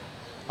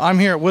I'm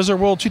here at Wizard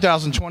World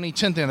 2020,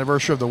 10th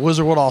anniversary of the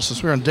Wizard World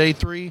All-Stars. We're on day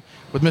 3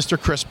 with Mr.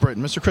 Chris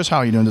Britton. Mr. Chris, how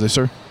are you doing today,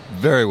 sir?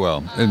 Very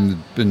well,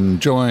 and been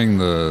enjoying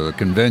the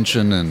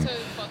convention and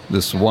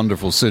this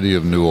wonderful city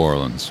of New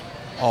Orleans.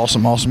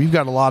 Awesome. You've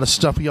got a lot of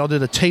stuff. Y'all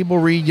did a table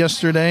read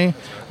yesterday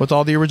with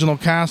all the original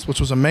cast, which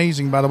was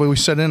amazing. By the way, we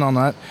set in on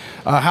that.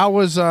 How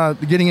was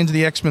getting into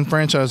the X-Men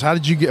franchise?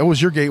 What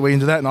was your gateway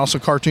into that, and also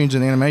cartoons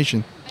and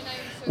animation?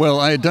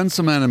 Well, I had done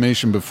some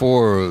animation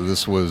before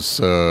this was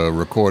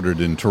recorded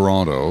in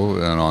Toronto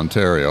and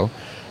Ontario,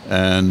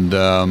 and they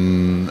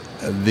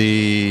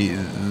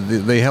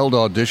held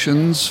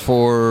auditions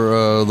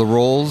for the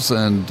roles,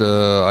 and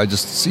I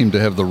just seemed to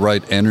have the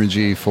right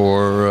energy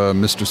for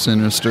Mr.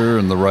 Sinister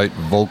and the right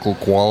vocal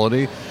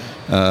quality,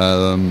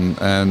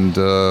 and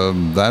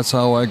that's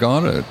how I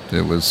got it.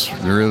 It was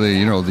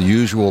really, the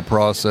usual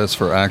process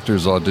for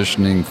actors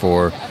auditioning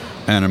for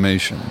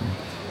animation.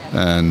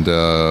 And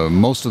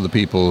most of the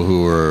people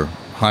who were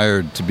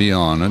hired to be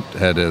on it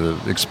had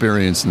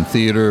experience in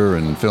theater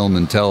and film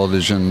and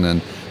television,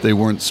 and they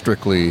weren't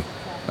strictly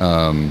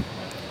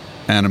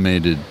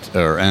animated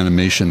or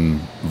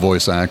animation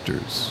voice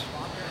actors.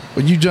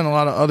 But you've done a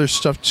lot of other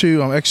stuff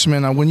too on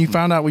X-Men. When you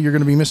found out you're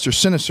going to be Mr.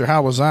 Sinister,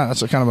 how was that?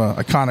 That's a kind of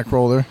an iconic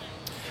role there.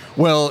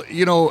 Well,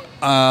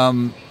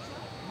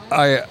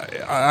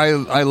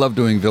 I love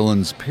doing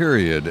villains,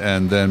 period,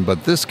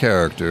 but this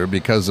character,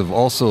 because of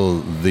also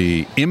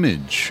the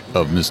image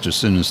of Mr.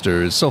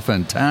 Sinister, is so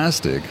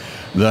fantastic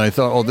that I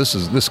thought,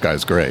 this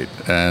guy's great,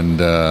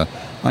 and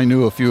I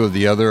knew a few of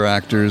the other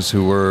actors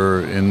who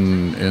were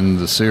in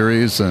the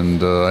series,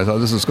 and I thought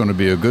this is going to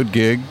be a good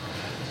gig,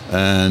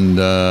 and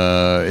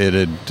it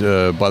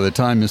had by the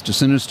time Mr.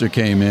 Sinister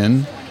came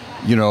in,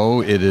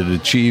 it had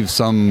achieved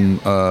some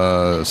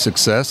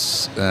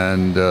success,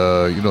 and,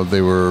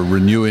 they were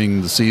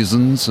renewing the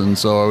seasons, and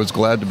so I was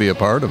glad to be a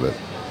part of it.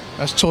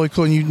 That's totally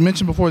cool. And you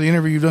mentioned before the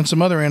interview you've done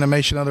some other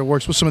animation, other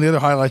works. What's some of the other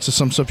highlights of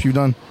some stuff you've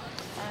done?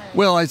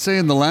 Well, I'd say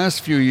in the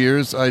last few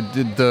years I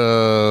did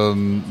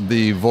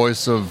the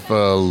voice of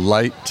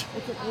Light's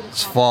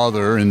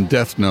father in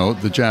Death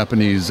Note, the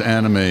Japanese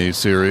anime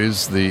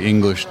series, the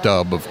English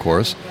dub, of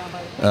course.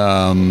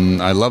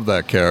 I love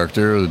that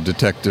character,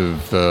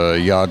 Detective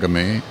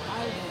Yagami.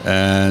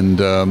 And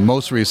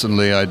most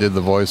recently I did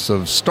the voice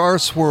of Star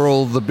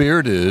Swirl the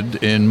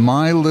Bearded in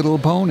My Little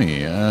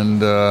Pony.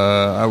 And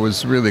I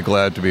was really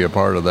glad to be a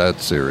part of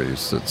that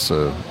series. It's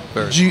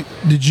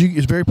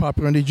it's very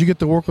popular. Did you get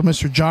to work with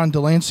Mr. John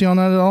Delancey on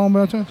that at all?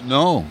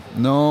 No,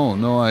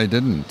 I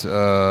didn't.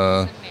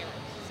 I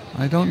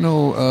don't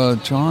know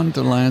John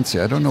Delancey.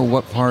 I don't know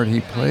what part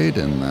he played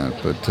in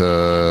that, but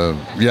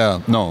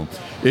no.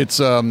 It's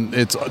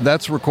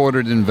that's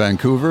recorded in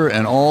Vancouver,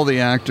 and all the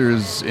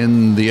actors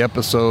in the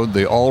episode,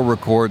 they all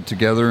record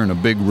together in a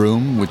big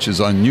room, which is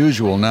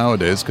unusual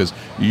nowadays because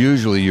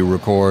usually you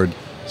record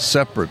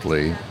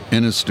separately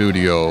in a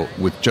studio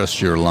with just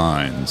your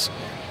lines.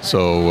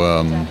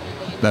 So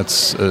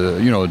that's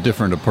a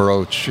different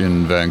approach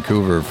in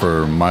Vancouver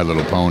for My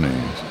Little Pony.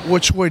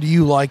 Which way do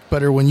you like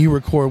better when you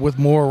record, with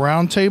more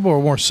round table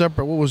or more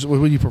separate? What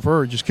would you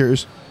prefer? Just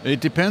curious. It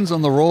depends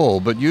on the role,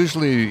 but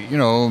usually,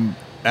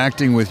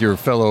 acting with your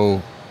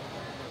fellow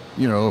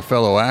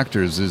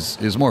actors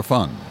is more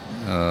fun,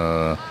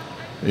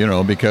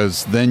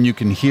 because then you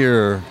can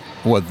hear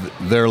what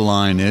their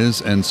line is,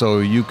 and so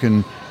you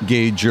can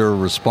gauge your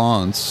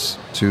response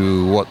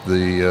to what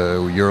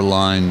your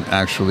line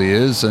actually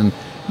is, and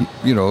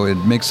it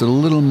makes it a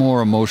little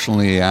more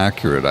emotionally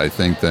accurate, I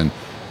think, than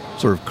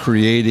sort of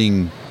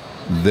creating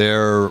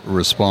their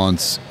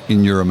response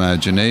in your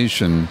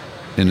imagination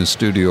in a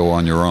studio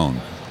on your own.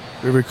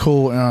 Very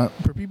cool.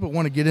 For people who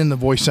want to get into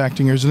voice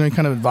acting, is there any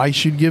kind of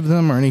advice you'd give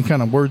them or any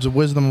kind of words of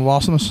wisdom of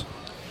awesomeness?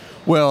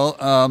 Well,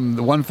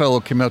 the one fellow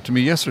came up to me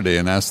yesterday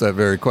and asked that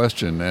very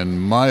question,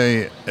 and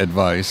my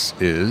advice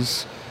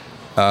is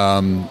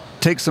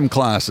take some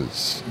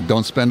classes.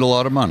 Don't spend a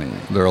lot of money.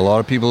 There are a lot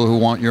of people who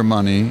want your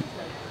money.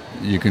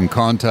 You can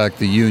contact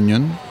the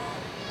union,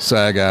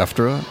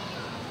 SAG-AFTRA,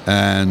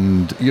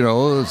 and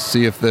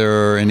see if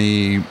there are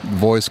any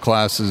voice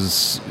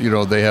classes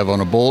they have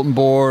on a bulletin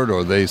board,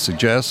 or they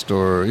suggest,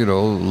 or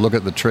look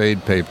at the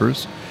trade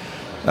papers.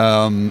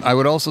 I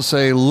would also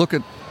say look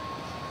at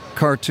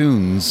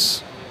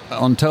cartoons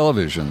on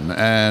television,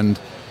 and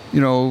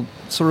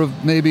sort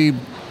of maybe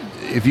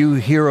if you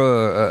hear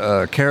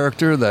a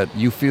character that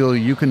you feel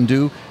you can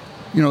do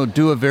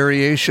a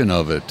variation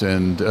of it,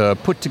 and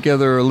put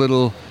together a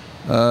little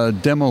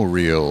demo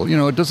reel.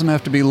 It doesn't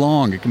have to be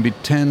long. It can be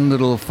 10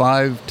 little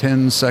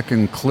 5-10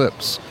 second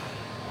clips.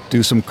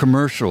 Do some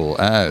commercial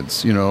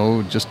ads,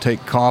 just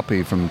take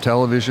copy from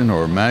television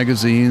or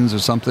magazines or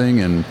something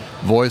and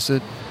voice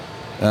it.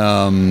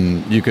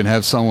 You can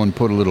have someone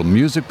put a little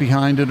music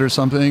behind it or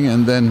something,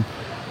 and then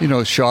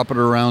shop it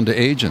around to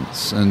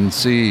agents and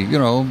see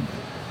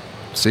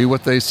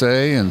what they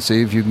say, and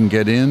see if you can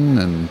get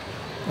in,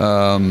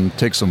 and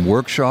take some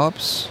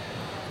workshops.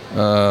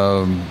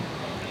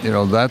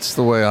 That's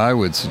the way I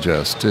would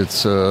suggest.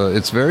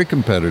 It's very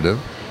competitive,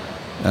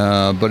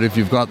 But if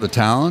you've got the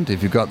talent,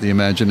 if you've got the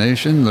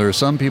imagination, there are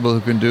some people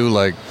who can do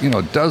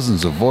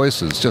dozens of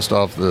voices just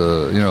off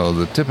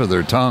the tip of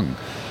their tongue.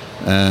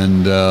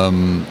 And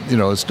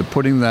it's to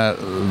putting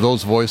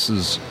those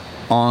voices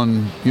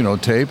on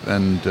tape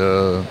and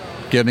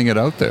getting it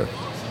out there.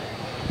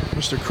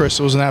 Mr. Chris,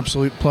 it was an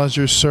absolute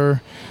pleasure,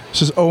 sir.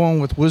 This is Owen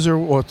with Wizard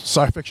or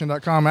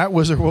SciFiction.com at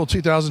Wizard World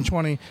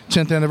 2020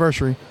 10th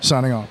anniversary.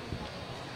 Signing off.